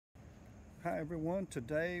Hi everyone,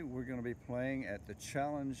 today we're going to be playing at the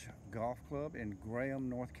Challenge Golf Club in Graham,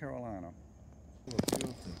 North Carolina. We'll view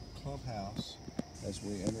of the clubhouse as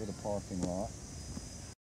we enter the parking lot.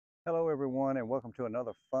 Hello everyone and welcome to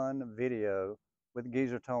another fun video with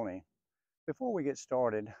Geezer Tony. Before we get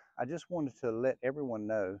started, I just wanted to let everyone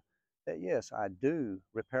know that yes, I do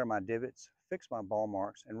repair my divots, fix my ball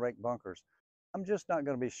marks, and rake bunkers. I'm just not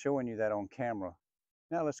going to be showing you that on camera.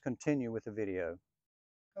 Now let's continue with the video.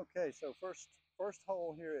 Okay, so first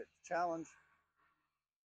hole here at Challenge,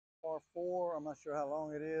 par 4. I'm not sure how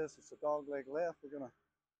long it is. It's a dog leg left. We're gonna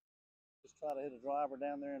just try to hit a driver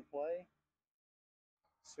down there and play.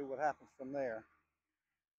 See what happens from there.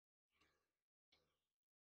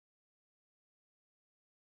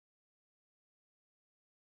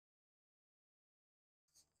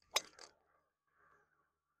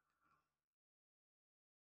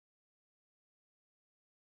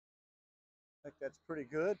 I think that's pretty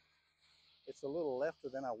good. It's a little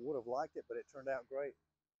lefter than I would have liked it, but it turned out great.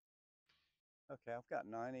 Okay, I've got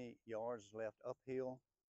 90 yards left uphill.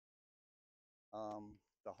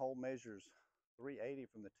 The hole measures 380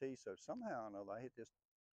 from the tee, so somehow I know I hit this,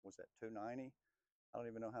 was that 290? I don't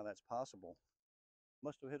even know how that's possible.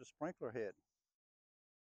 Must have hit a sprinkler head.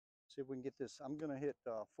 See if we can get this. I'm gonna hit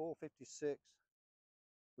full 56,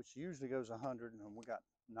 which usually goes 100, and we got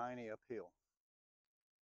 90 uphill.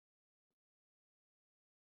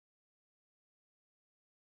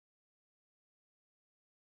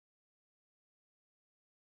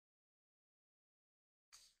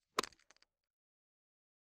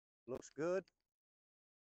 Looks good.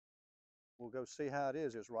 We'll go see how it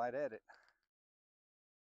is. It's right at it.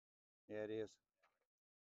 Yeah, it is.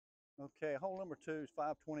 Okay, hole number 2 is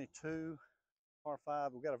 522, par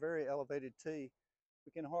 5. We've got a very elevated tee.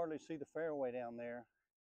 We can hardly see the fairway down there.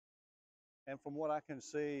 And from what I can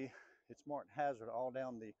see, it's marked hazard all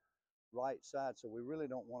down the right side, so we really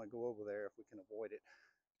don't want to go over there if we can avoid it.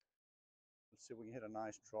 Let's see if we can hit a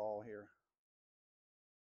nice draw here.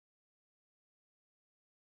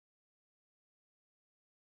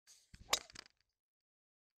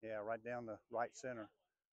 Yeah, right down the right center.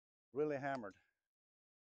 Really hammered.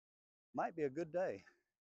 Might be a good day.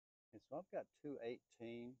 And so I've got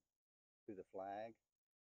 218 to the flag.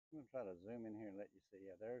 I'm going to try to zoom in here and let you see.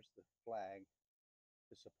 Yeah, there's the flag.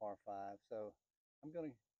 It's a par 5. So I'm going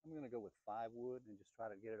to go with 5 wood and just try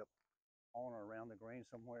to get it up on or around the green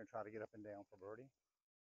somewhere and try to get up and down for birdie.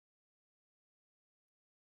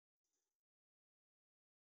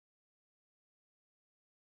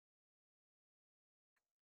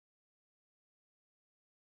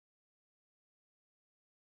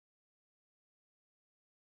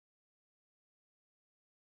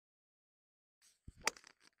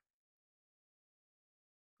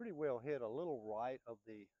 Pretty well hit, a little right of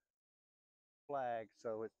the flag,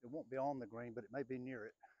 so it won't be on the green, but it may be near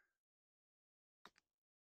it.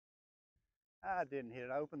 I didn't hit it.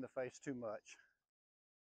 I opened the face too much.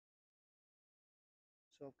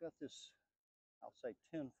 So I've got this, I'll say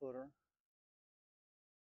 10-footer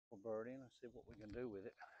for birdie. Let's see what we can do with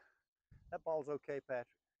it. That ball's okay, Patrick.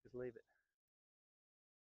 Just leave it.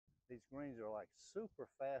 These greens are like super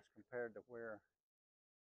fast compared to where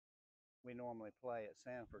we normally play at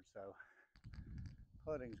Sanford, so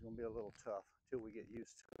putting's going to be a little tough until we get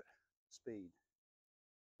used to it. Speed.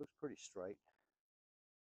 Looks pretty straight.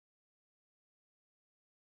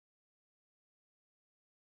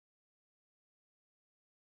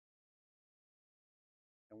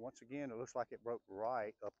 And once again, it looks like it broke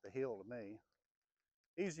right up the hill to me.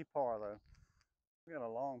 Easy par though. We got a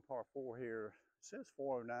long par 4 here. It says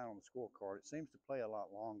 409 on the scorecard. It seems to play a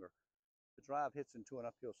lot longer. The drive hits into an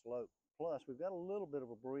uphill slope. Plus, we've got a little bit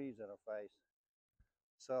of a breeze at our face.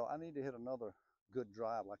 So I need to hit another good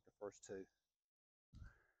drive like the first 2.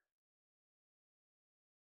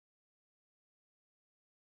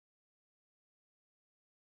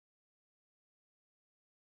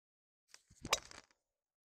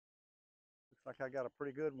 Looks like I got a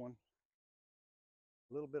pretty good one.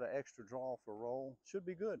 A little bit of extra draw for roll. Should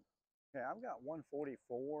be good. Okay, I've got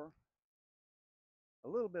 144. A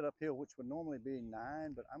little bit uphill, which would normally be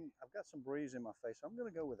 9, but I've got some breeze in my face. So I'm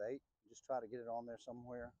going to go with 8. Just try to get it on there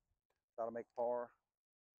somewhere. Try to make par.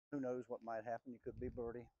 Who knows what might happen? You could be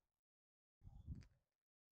birdie.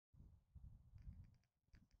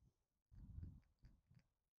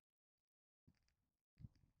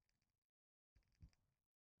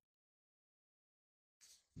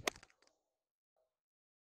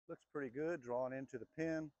 Looks pretty good, drawing into the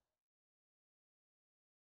pin.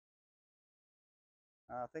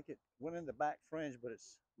 I think it went in the back fringe, but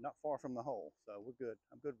it's not far from the hole, so we're good.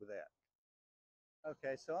 I'm good with that.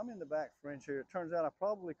 Okay, so I'm in the back fringe here. It turns out I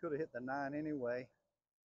probably could have hit the 9 anyway.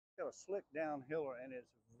 Got a slick downhiller and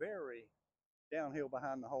it's very downhill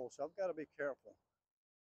behind the hole, so I've got to be careful.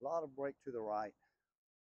 A lot of brake to the right.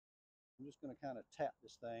 I'm just going to kind of tap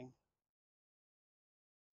this thing.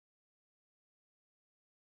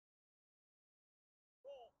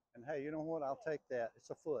 And hey, you know what? I'll take that.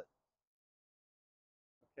 It's a foot.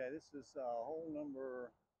 Okay, this is hole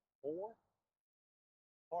number 4,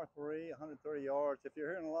 par 3, 130 yards. If you're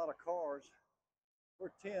hearing a lot of cars,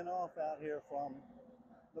 we're 10 off out here from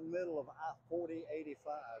the middle of I-40 85,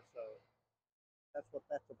 so that's what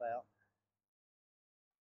that's about.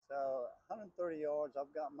 So 130 yards.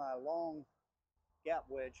 I've got my long gap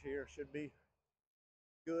wedge here. Should be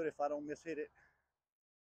good if I don't miss hit it.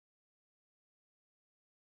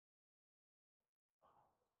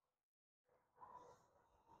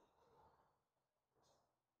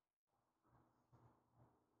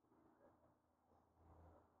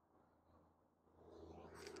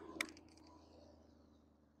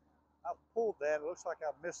 I've pulled that. It looks like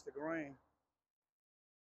I've missed the green.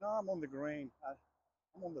 No, I'm on the green.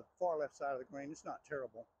 I'm on the far left side of the green. It's not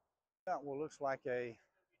terrible. That one looks like a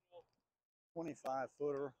 25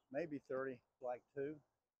 footer, maybe 30, like 2.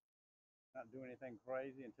 Not doing anything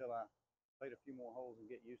crazy until I played a few more holes and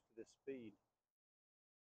get used to this speed.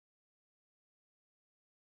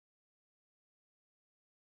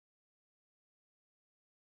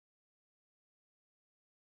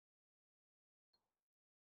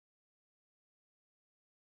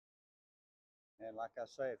 And like I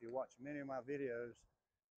say, if you watch many of my videos,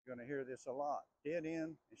 you're going to hear this a lot. Dead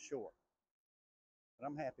end is short, but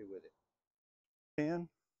I'm happy with it. Pin,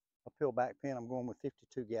 uphill back pin, I'm going with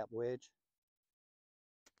 52 gap wedge.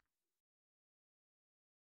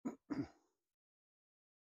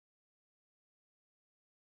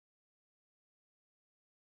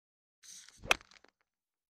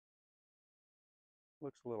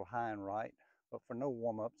 Looks a little high and right, but for no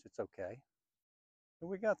warm-ups, it's okay. And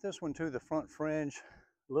we got this one too, the front fringe,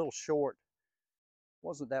 a little short.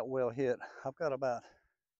 Wasn't that well hit. I've got about,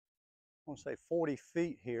 I want to say 40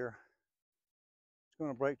 feet here. It's going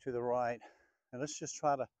to break to the right. And let's just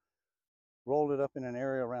try to roll it up in an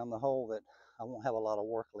area around the hole that I won't have a lot of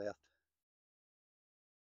work left.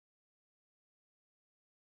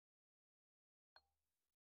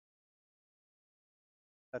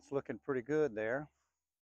 That's looking pretty good there.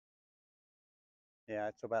 Yeah,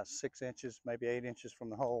 it's about 6 inches, maybe 8 inches from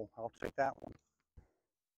the hole. I'll take that one.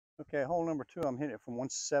 Okay, hole number 2, I'm hitting it from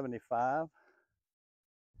 175.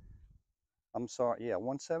 I'm sorry, yeah,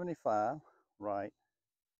 175, right.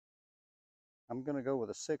 I'm going to go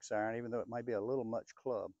with a 6-iron, even though it might be a little much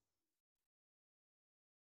club,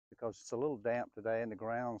 because it's a little damp today and the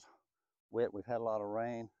ground's wet. We've had a lot of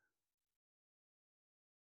rain.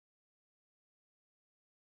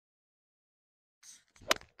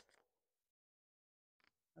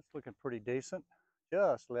 That's looking pretty decent.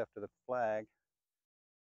 Just left of the flag.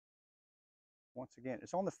 Once again,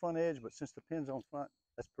 it's on the front edge, but since the pin's on front,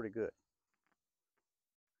 that's pretty good.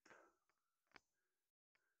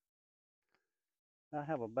 I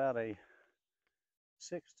have about a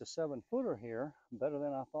 6 to 7 footer here, better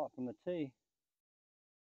than I thought from the tee.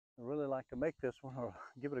 I really like to make this one, or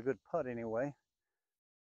give it a good putt anyway.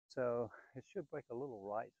 So it should break a little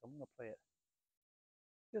right, so I'm going to play it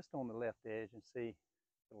just on the left edge and see if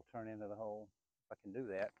it'll turn into the hole, if I can do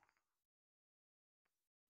that.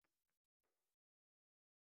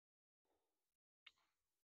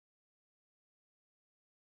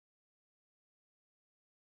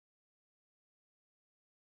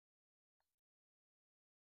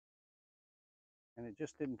 And it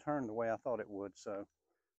just didn't turn the way I thought it would, so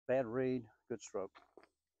bad read, good stroke.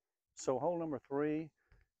 So hole number 3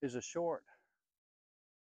 is a short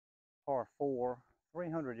par 4,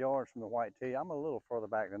 300 yards from the white tee. I'm a little further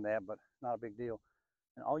back than that, but not a big deal.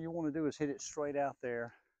 And all you want to do is hit it straight out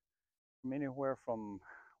there from anywhere from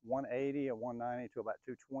 180 or 190 to about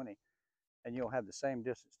 220, and you'll have the same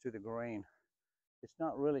distance to the green. It's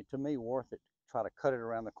not really, to me, worth it to try to cut it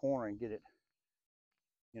around the corner and get it.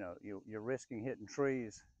 You know, you're risking hitting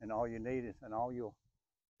trees, and all you need is, and all you'll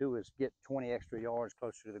do is get 20 extra yards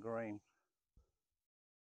closer to the green.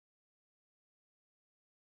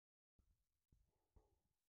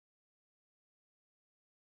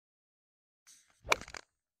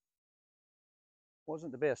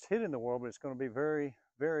 Wasn't the best hit in the world, but it's going to be very,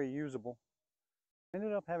 very usable.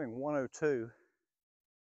 Ended up having 102,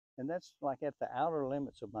 and that's like at the outer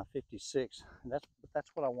limits of my 56. And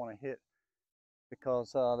that's what I want to hit,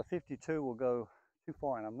 because the 52 will go too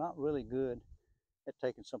far, and I'm not really good at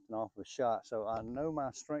taking something off of a shot. So I know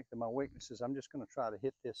my strength and my weaknesses. I'm just going to try to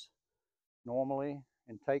hit this normally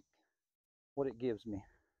and take what it gives me.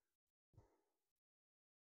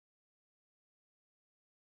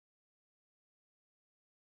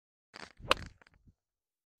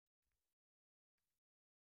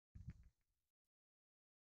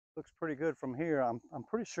 Looks pretty good from here. I'm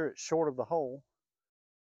pretty sure it's short of the hole.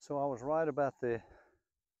 So I was right about the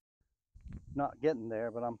not getting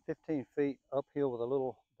there, but I'm 15 feet uphill with a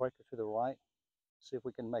little breaker to the right. See if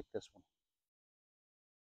we can make this one.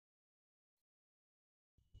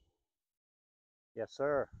 Yes,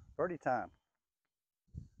 sir. Birdie time.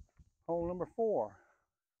 Hole number 4.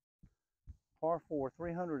 Par 4,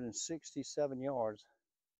 367 yards.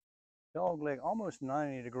 Dog leg, almost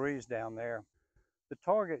 90 degrees down there. The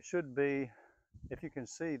target should be, if you can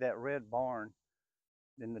see that red barn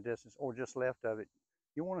in the distance, or just left of it.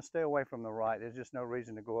 You want to stay away from the right. There's just no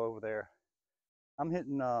reason to go over there. I'm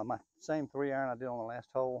hitting my same 3-iron I did on the last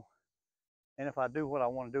hole. And if I do what I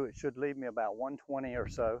want to do, it should leave me about 120 or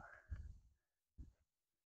so.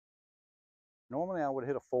 Normally I would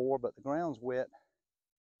hit a 4, but the ground's wet.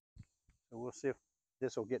 So we'll see if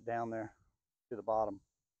this will get down there to the bottom.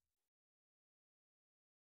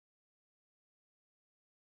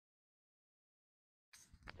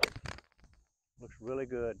 Looks really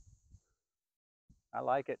good. I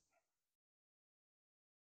like it.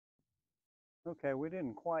 Okay, we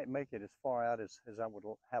didn't quite make it as far out as I would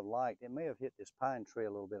have liked. It may have hit this pine tree a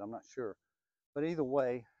little bit, I'm not sure. But either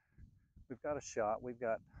way, we've got a shot. We've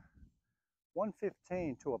got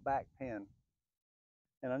 115 to a back pin.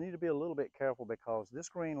 And I need to be a little bit careful because this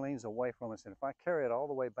green leans away from us. And if I carry it all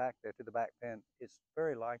the way back there to the back pin, it's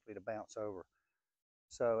very likely to bounce over.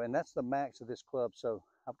 So, and that's the max of this club. So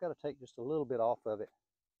I've got to take just a little bit off of it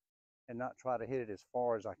and not try to hit it as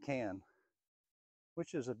far as I can,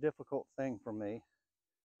 which is a difficult thing for me.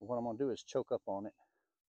 What I'm going to do is choke up on it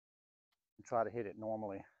and try to hit it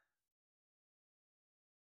normally.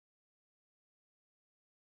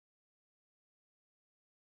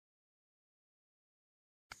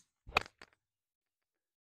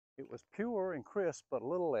 It was pure and crisp, but a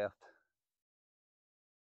little left.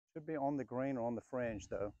 Should be on the green or on the fringe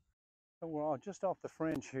though. So we're all just off the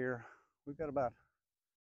fringe here. We've got about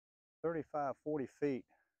 35, 40 feet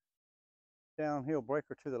downhill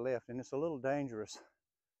breaker to the left, and it's a little dangerous.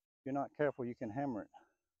 If you're not careful, you can hammer it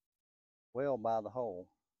well by the hole.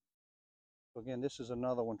 So again, this is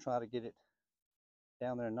another one. Try to get it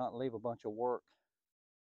down there and not leave a bunch of work.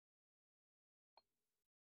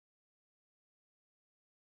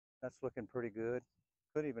 That's looking pretty good.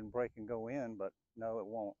 Could even break and go in, but no, it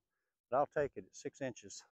won't. But I'll take it at 6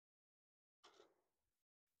 inches.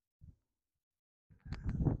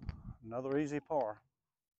 Another easy par.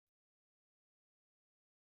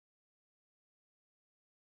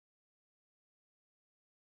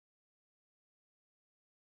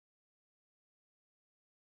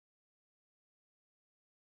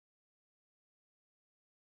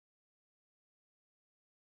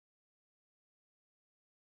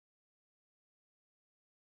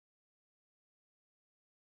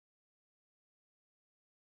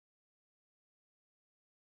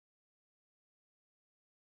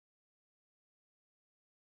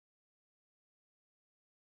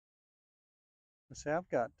 Let's see, I've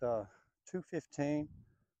got 215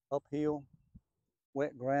 uphill,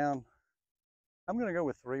 wet ground. I'm going to go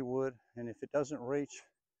with 3 wood, and if it doesn't reach,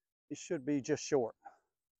 it should be just short.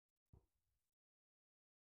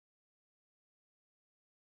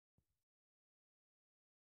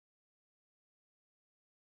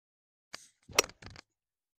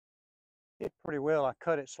 Hit pretty well. I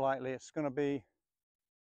cut it slightly. It's going to be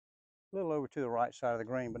a little over to the right side of the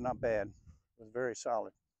green, but not bad. It was very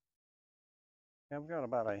solid. Yeah, I've got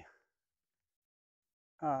about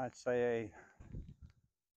I'd say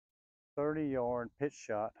a 30-yard pitch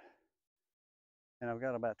shot, and I've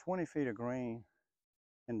got about 20 feet of green,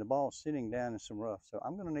 and the ball's sitting down in some rough. So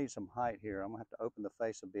I'm going to need some height here. I'm going to have to open the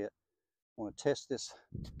face a bit. I want to test this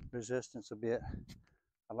resistance a bit.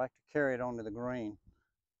 I like to carry it onto the green,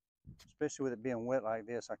 especially with it being wet like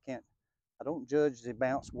this. I don't judge the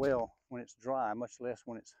bounce well when it's dry, much less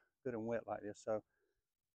when it's good and wet like this. So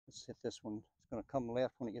let's hit this one. It's going to come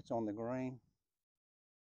left when it gets on the green.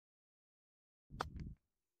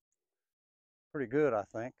 Pretty good, I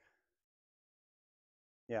think.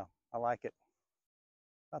 Yeah, I like it.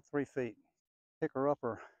 About 3 feet. Picker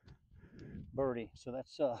upper birdie. So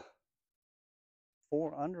that's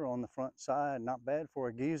 4 under on the front side. Not bad for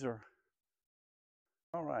a geezer.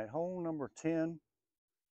 All right, hole number 10.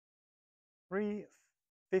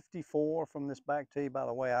 354 from this back tee. By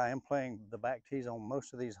the way, I am playing the back tees on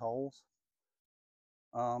most of these holes.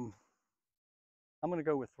 I'm going to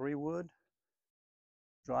go with 3 wood.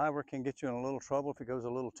 Driver can get you in a little trouble if it goes a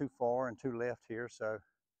little too far and too left here. So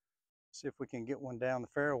see if we can get one down the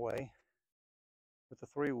fairway with the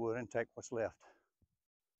 3-wood and take what's left.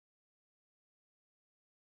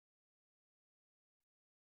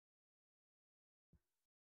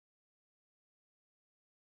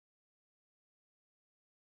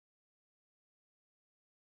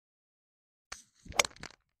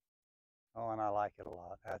 Oh, and I like it a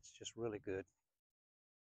lot. That's just really good.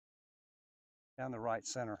 Down the right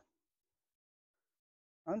center.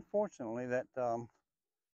 Unfortunately, that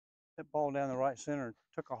ball down the right center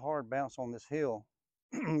took a hard bounce on this hill,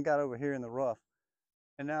 got over here in the rough,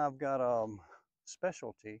 and now I've got a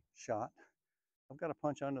specialty shot. I've got to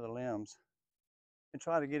punch under the limbs and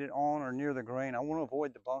try to get it on or near the green. I want to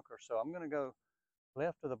avoid the bunker, so I'm going to go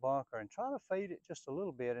left of the bunker and try to fade it just a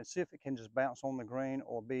little bit and see if it can just bounce on the green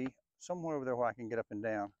or be somewhere over there where I can get up and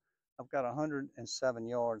down. I've got 107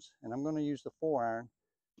 yards, and I'm going to use the 4-iron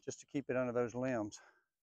just to keep it under those limbs.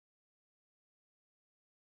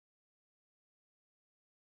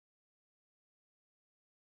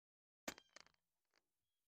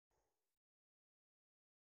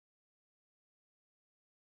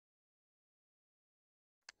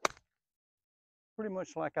 Pretty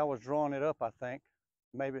much like I was drawing it up, I think.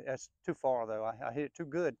 Maybe that's too far though. I hit it too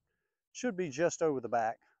good. Should be just over the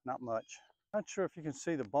back, not much. Not sure if you can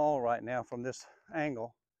see the ball right now from this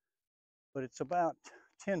angle, but it's about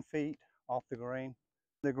 10 feet off the green.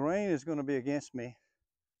 The green is going to be against me,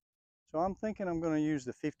 so I'm thinking I'm going to use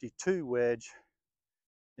the 52 wedge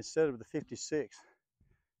instead of the 56,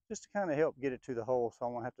 just to kind of help get it to the hole so I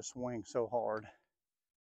won't have to swing so hard.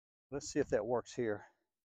 Let's see if that works here.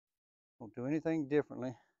 Won't do anything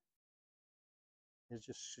differently. It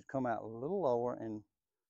just should come out a little lower and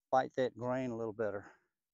fight that grain a little better.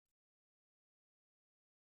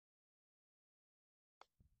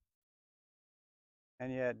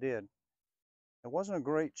 And yeah, it did. It wasn't a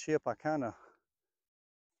great chip. I kind of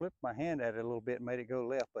flipped my hand at it a little bit and made it go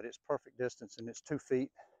left, but it's perfect distance and it's 2 feet.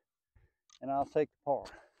 And I'll take the par.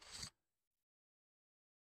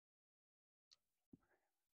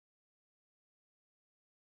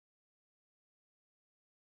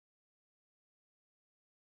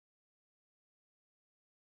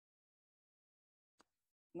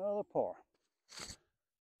 Another par.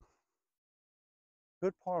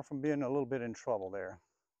 Good par from being a little bit in trouble there.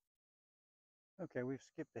 Okay, we've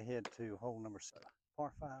skipped ahead to hole number 7.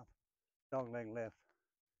 Par 5, dog leg left.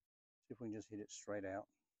 See if we can just hit it straight out.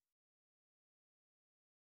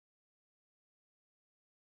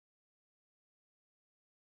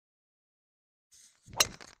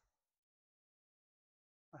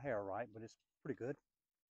 My hair right, but it's pretty good.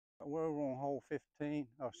 We're over on hole 15,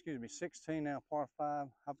 oh, excuse me, 16 now, par 5.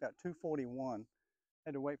 I've got 241.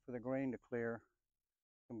 Had to wait for the green to clear.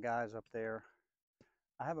 Some guys up there.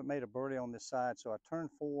 I haven't made a birdie on this side, so I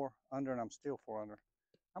turned 4 under and I'm still 4 under.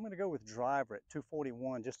 I'm going to go with driver at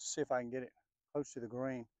 241 just to see if I can get it close to the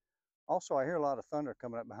green. Also, I hear a lot of thunder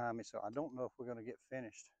coming up behind me, so I don't know if we're going to get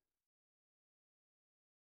finished.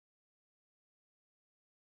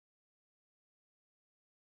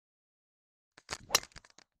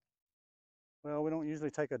 Well, we don't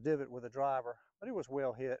usually take a divot with a driver, but it was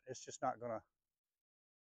well hit. It's just not going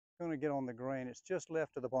to get on the green. It's just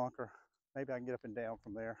left of the bunker. Maybe I can get up and down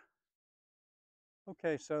from there.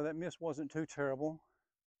 Okay, so that miss wasn't too terrible.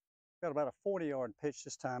 Got about a 40-yard pitch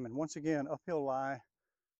this time, and once again, uphill lie.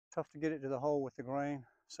 Tough to get it to the hole with the grain.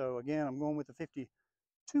 So again, I'm going with the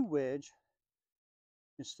 52 wedge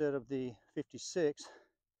instead of the 56.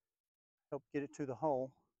 Help get it to the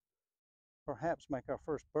hole. Perhaps make our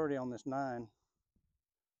first birdie on this 9.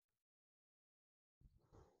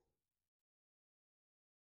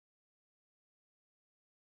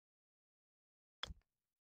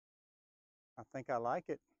 I think I like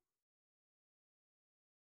it.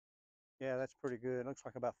 Yeah, that's pretty good. Looks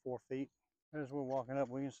like about 4 feet. As we're walking up,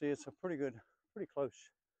 we can see it's a pretty close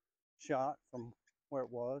shot from where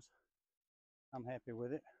it was. I'm happy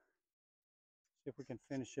with it. See if we can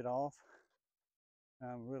finish it off.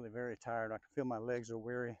 I'm really very tired. I can feel my legs are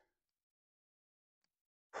weary.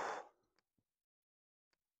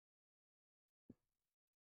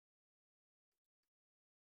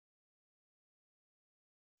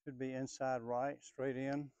 Should be inside right, straight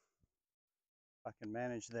in. If I can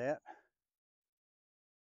manage that.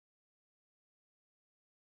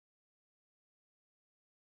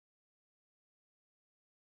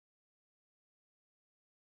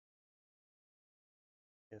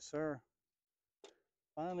 Yes, sir.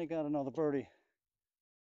 Finally got another birdie.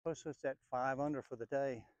 Puts us at 5 under for the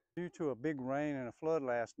day. Due to a big rain and a flood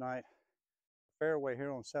last night, the fairway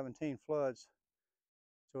here on 17 floods.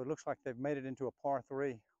 So it looks like they've made it into a par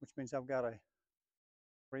 3, which means I've got a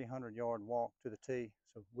 300-yard walk to the tee.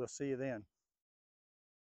 So we'll see you then.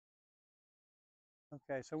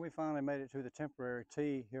 Okay, so we finally made it to the temporary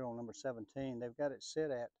tee here on number 17. They've got it set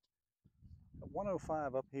at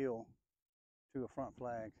 105 uphill to a front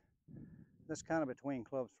flag. That's kind of between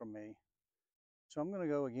clubs for me. So I'm going to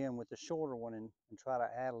go again with the shorter one and try to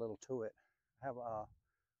add a little to it.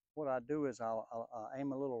 What I do is I'll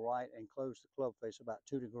aim a little right and close the club face about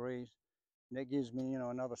 2 degrees. And that gives me,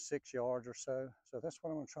 another 6 yards or so. So that's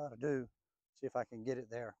what I'm going to try to do, see if I can get it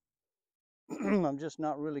there. I'm just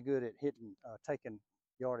not really good at taking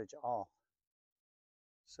yardage off.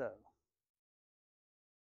 So,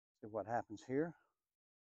 see what happens here.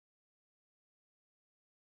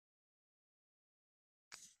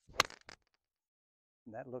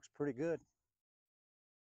 And that looks pretty good.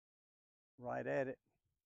 Right at it.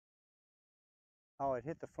 Oh, it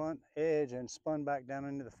hit the front edge and spun back down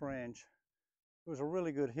into the fringe. It was a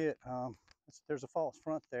really good hit. There's a false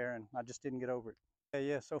front there, and I just didn't get over it.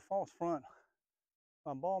 Yeah, so false front.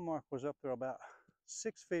 My ball mark was up there about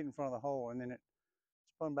 6 feet in front of the hole, and then it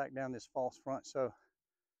spun back down this false front. So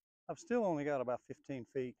I've still only got about 15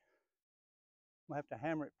 feet. I'm gonna have to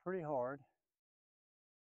hammer it pretty hard.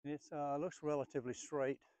 And it looks relatively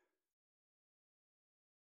straight.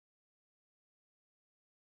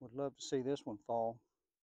 Would love to see this one fall.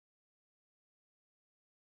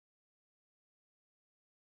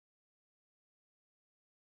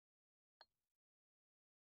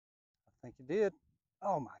 I think it did.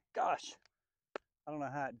 Oh my gosh. I don't know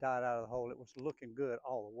how it died out of the hole. It was looking good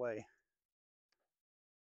all the way.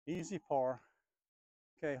 Easy par.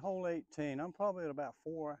 Okay, hole 18. I'm probably at about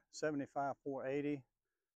 475, 480.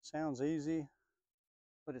 Sounds easy,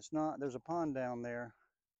 but it's not. There's a pond down there.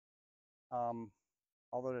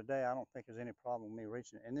 Although today I don't think there's any problem with me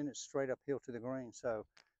reaching it. And then it's straight uphill to the green, so it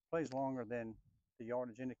plays longer than the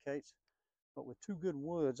yardage indicates. But with 2 good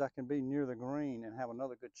woods, I can be near the green and have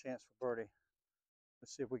another good chance for birdie.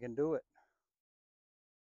 Let's see if we can do it.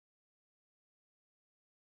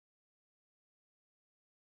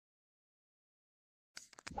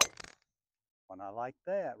 And I like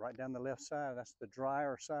that, right down the left side. That's the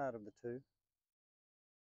drier side of the 2.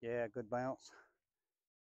 Yeah, good bounce.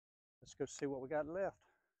 Let's go see what we got left.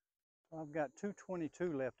 I've got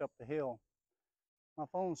 222 left up the hill. My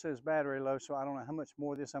phone says battery low, so I don't know how much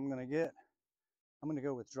more of this I'm going to get. I'm going to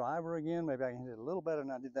go with driver again. Maybe I can hit it a little better than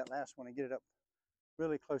I did that last one and get it up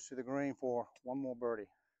really close to the green for one more birdie.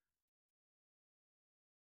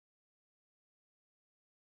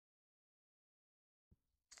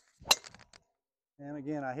 And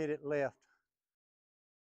again, I hit it left.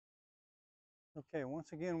 Okay,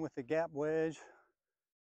 once again with the gap wedge,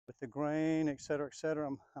 with the grain, etc., etc.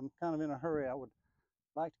 I'm kind of in a hurry. I would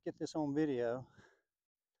like to get this on video.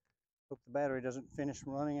 Hope the battery doesn't finish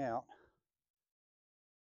running out.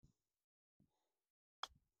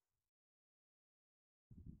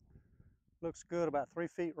 Looks good, about 3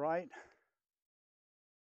 feet right.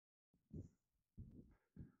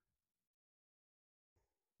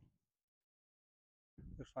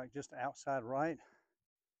 Looks like just outside right.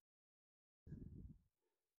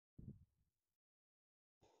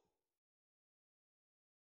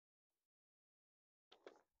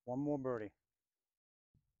 One more birdie.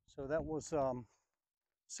 So that was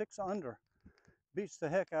 6 under. Beats the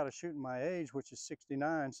heck out of shooting my age, which is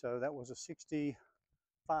 69. So that was a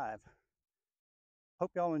 65.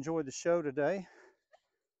 Hope y'all enjoyed the show today,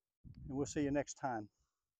 and we'll see you next time.